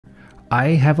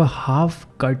I have a half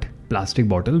cut plastic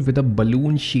bottle with a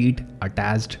balloon sheet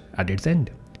attached at its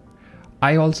end.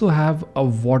 I also have a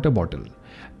water bottle.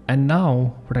 And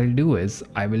now what I'll do is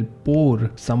I will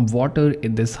pour some water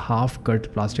in this half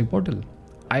cut plastic bottle.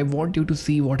 I want you to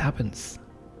see what happens.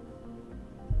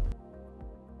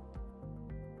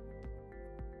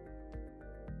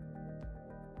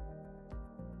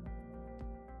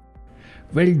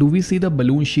 Well, do we see the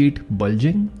balloon sheet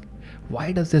bulging?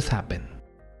 Why does this happen?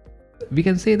 We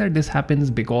can say that this happens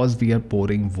because we are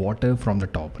pouring water from the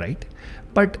top, right?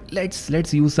 But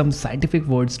let's use some scientific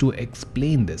words to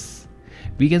explain this.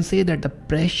 We can say that the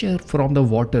pressure from the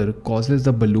water causes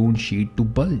the balloon sheet to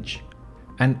bulge.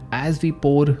 And as we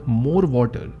pour more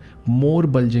water, more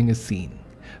bulging is seen.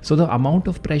 So the amount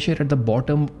of pressure at the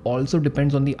bottom also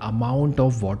depends on the amount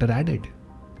of water added.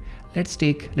 Let's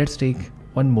take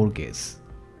one more case.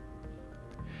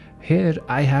 Here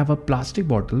I have a plastic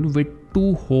bottle with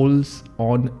two holes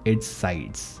on its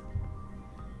sides.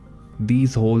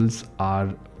 These holes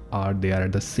are at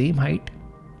the same height.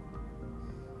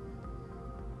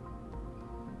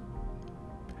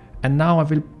 And now I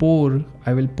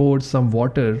will pour some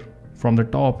water from the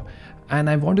top, and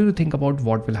I want you to think about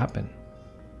what will happen.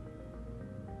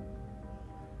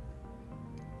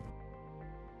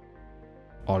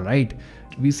 Alright,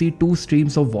 we see two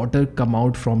streams of water come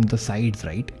out from the sides,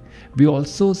 right? We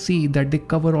also see that they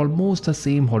cover almost the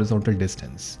same horizontal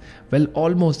distance. Well,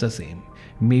 almost the same.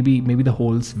 Maybe the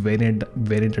holes weren't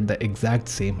at the exact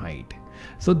same height.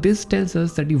 So this tells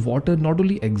us that the water not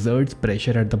only exerts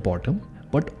pressure at the bottom,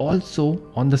 but also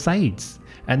on the sides.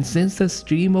 And since the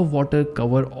stream of water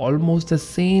cover almost the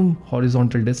same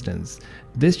horizontal distance,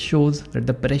 this shows that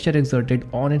the pressure exerted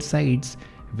on its sides,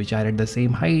 which are at the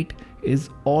same height, is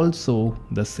also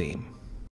the same.